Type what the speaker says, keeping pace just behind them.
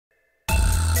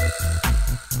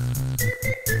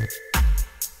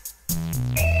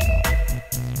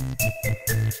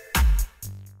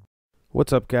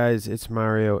What's up, guys? It's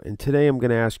Mario, and today I'm going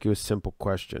to ask you a simple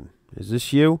question. Is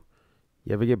this you?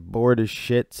 You ever get bored as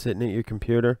shit sitting at your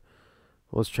computer?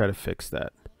 Well, let's try to fix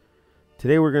that.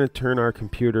 Today we're going to turn our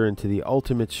computer into the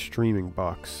ultimate streaming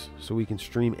box, so we can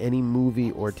stream any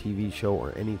movie or TV show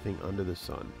or anything under the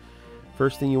sun.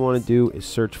 First thing you want to do is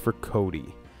search for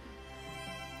Cody.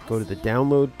 Go to the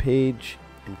download page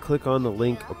and click on the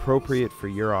link appropriate for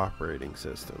your operating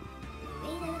system.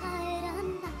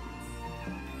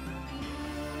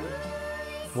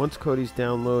 Once Cody's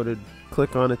downloaded,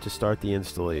 click on it to start the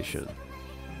installation.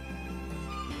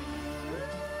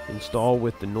 Install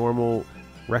with the normal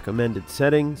recommended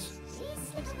settings.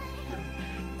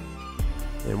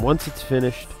 And once it's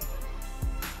finished,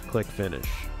 click Finish.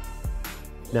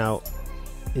 Now,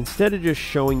 instead of just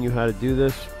showing you how to do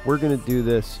this, we're going to do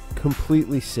this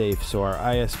completely safe so our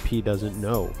ISP doesn't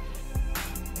know.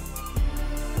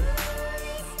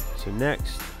 So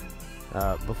next,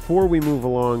 before we move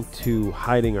along to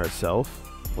hiding ourselves,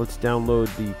 let's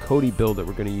download the Cody build that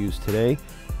we're going to use today,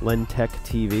 Lentech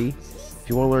TV. If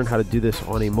you want to learn how to do this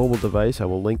on a mobile device, I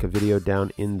will link a video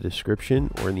down in the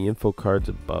description or in the info cards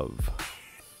above.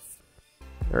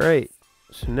 Alright,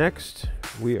 so next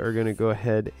we are going to go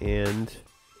ahead and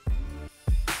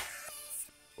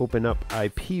open up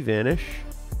IPVanish.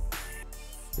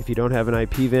 If you don't have an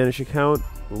IPVanish account,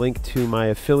 link to my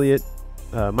affiliate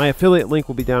link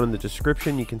will be down in the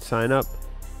description. You can sign up.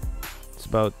 It's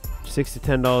about $6 to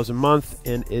 $10 a month,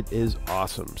 and it is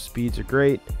awesome. Speeds are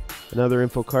great. Another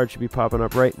info card should be popping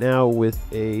up right now with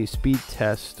a speed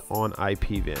test on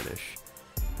IPVanish.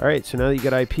 Alright, so now that you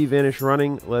got IPVanish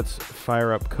running, let's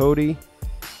fire up Cody.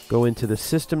 Go into the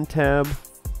System tab,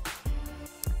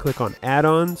 click on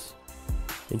Add-ons,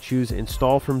 and choose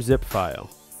Install from Zip File.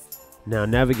 Now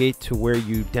navigate to where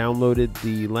you downloaded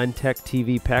the Lentech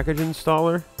TV package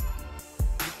installer,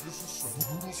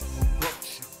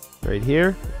 right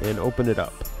here, and open it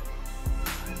up.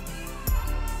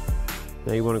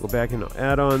 Now you want to go back into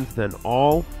add-ons, then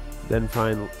all, then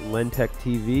find Lentech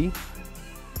TV,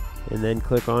 and then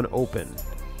click on open.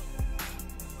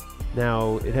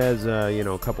 Now it has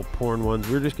a couple porn ones.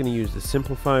 We're just going to use the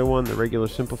Simplify one, the regular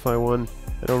Simplify one.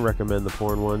 I don't recommend the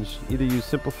porn ones. Either use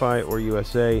Simplify or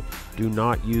USA. Do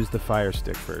not use the Fire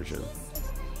Stick version.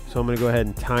 So I'm going to go ahead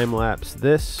and time lapse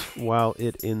this while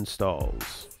it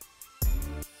installs.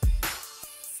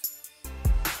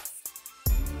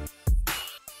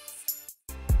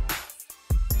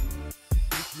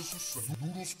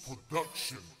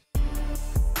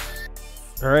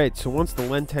 Alright, so once the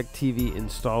Lentech TV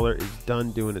installer is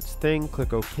done doing its thing,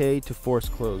 click OK to force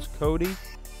close Cody.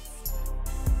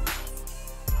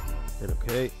 And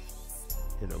OK,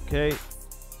 and OK,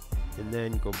 and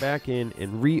then go back in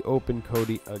and reopen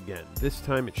Cody again. This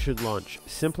time it should launch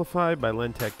Simplify by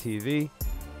Lentech TV.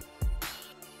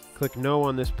 Click No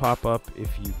on this pop-up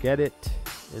if you get it,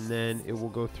 and then it will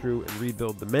go through and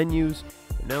rebuild the menus.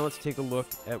 And now let's take a look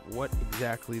at what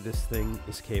exactly this thing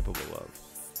is capable of.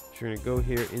 So you're going to go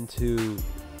here into,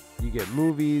 you get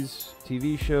movies,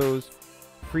 TV shows,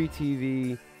 free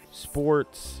TV,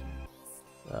 sports,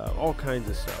 all kinds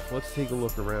of stuff. Let's take a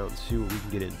look around, see what we can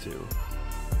get into.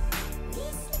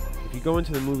 If you go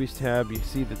into the movies tab, you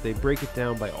see that they break it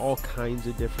down by all kinds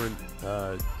of different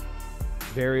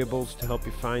variables to help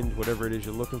you find whatever it is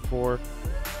you're looking for.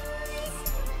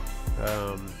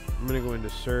 I'm going to go into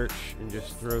search and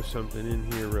just throw something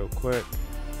in here real quick.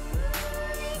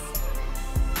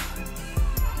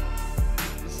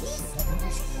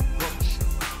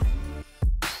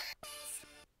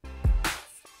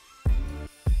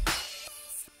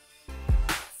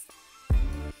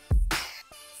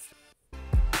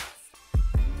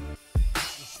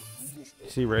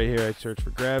 See right here, I search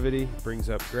for Gravity, brings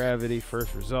up Gravity,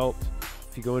 first result.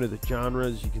 If you go into the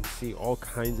genres, you can see all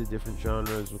kinds of different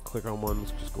genres. We'll click on one,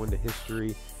 let's just go into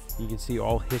history. You can see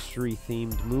all history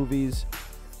themed movies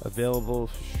available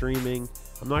for streaming.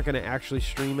 I'm not going to actually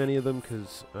stream any of them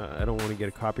because I don't want to get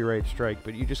a copyright strike,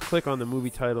 but you just click on the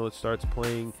movie title, it starts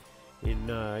playing in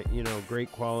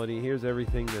great quality. Here's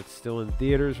everything that's still in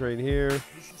theaters right here,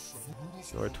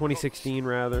 or 2016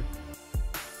 rather.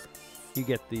 You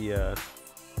get the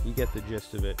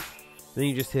gist of it. Then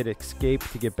you just hit escape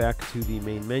to get back to the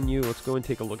main menu. Let's go and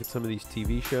take a look at some of these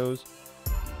TV shows.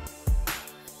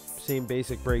 Same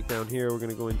basic breakdown here. We're going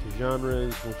to go into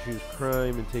genres. We'll choose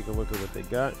crime and take a look at what they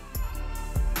got.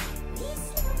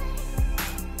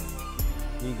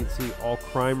 You can see all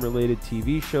crime related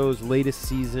TV shows, latest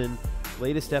season,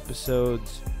 latest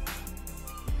episodes,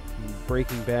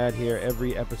 Breaking Bad here,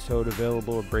 every episode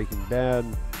available of Breaking Bad.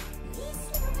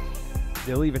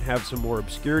 They'll even have some more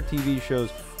obscure TV shows.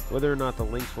 Whether or not the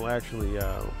links will actually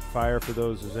fire for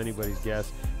those is anybody's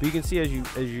guess. But you can see as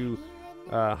you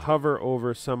hover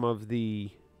over some of the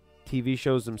TV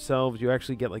shows themselves, you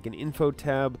actually get like an info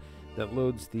tab that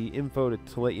loads the info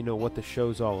to let you know what the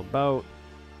show's all about.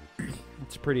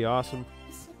 It's pretty awesome.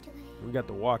 We got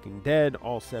The Walking Dead,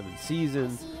 all 7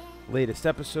 seasons. Latest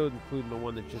episode, including the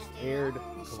one that just aired a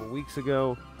couple weeks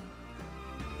ago.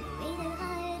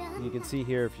 And you can see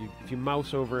here, if you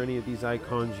mouse over any of these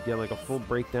icons, you get like a full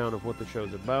breakdown of what the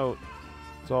show's about.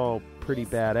 It's all pretty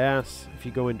badass. If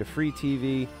you go into free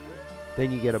TV,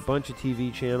 then you get a bunch of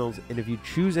TV channels, and if you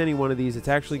choose any one of these, it's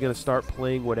actually going to start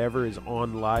playing whatever is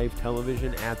on live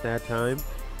television at that time.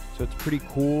 So it's pretty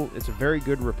cool. It's a very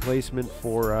good replacement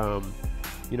for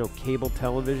you know, cable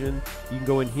television. You can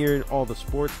go in here, all the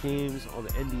sports games, all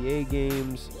the NBA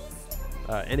games,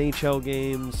 NHL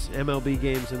games, MLB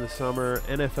games in the summer,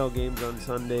 NFL games on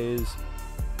Sundays.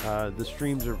 The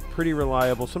streams are pretty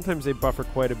reliable. Sometimes they buffer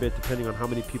quite a bit depending on how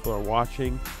many people are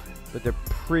watching, but they're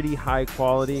pretty high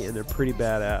quality and they're pretty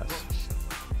badass.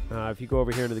 If you go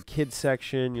over here into the kids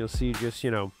section, you'll see just,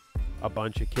 you know, a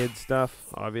bunch of kids stuff,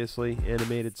 obviously,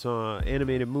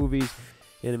 animated movies,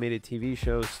 animated TV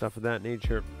shows, stuff of that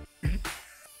nature.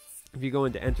 If you go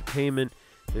into entertainment,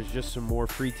 there's just some more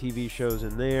free TV shows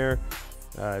in there.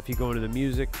 If you go into the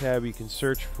music tab, you can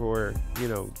search for, you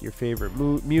know, your favorite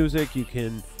music. You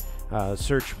can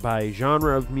search by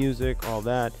genre of music, all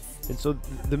that. And so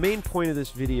the main point of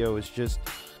this video is just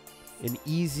an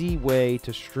easy way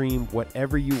to stream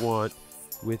whatever you want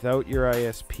without your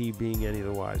ISP being any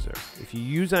the wiser. If you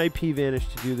use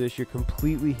IPVanish to do this, you're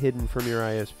completely hidden from your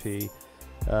ISP.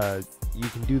 You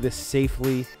can do this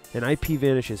safely, and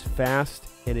IPVanish is fast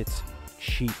and it's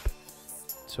cheap.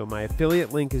 So my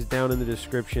affiliate link is down in the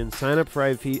description. Sign up for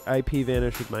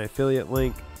IPVanish with my affiliate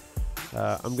link.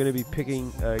 I'm going to be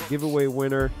picking a giveaway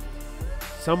winner.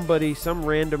 Some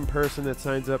random person that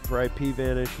signs up for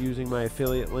IPVanish using my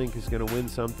affiliate link is going to win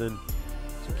something.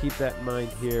 So keep that in mind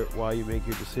here while you make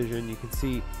your decision. You can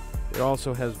see it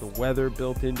also has the weather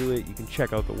built into it. You can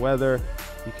check out the weather.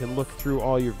 You can look through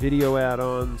all your video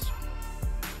add-ons.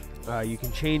 You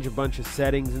can change a bunch of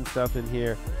settings and stuff in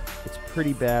here. It's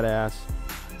pretty badass.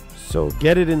 So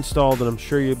get it installed, and I'm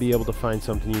sure you'll be able to find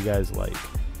something you guys like.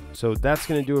 So that's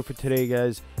going to do it for today,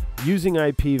 guys. Using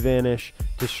IPVanish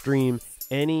to stream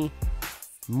any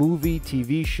movie,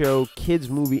 TV show, kids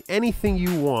movie, anything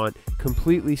you want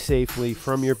completely safely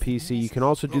from your PC. You can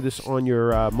also do this on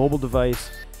your mobile device.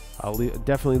 I'll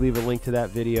definitely leave a link to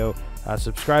that video.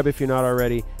 Subscribe if you're not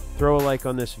already. Throw a like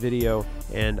on this video,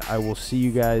 and I will see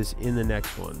you guys in the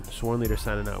next one. Sworn Leader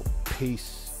signing out.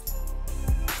 Peace.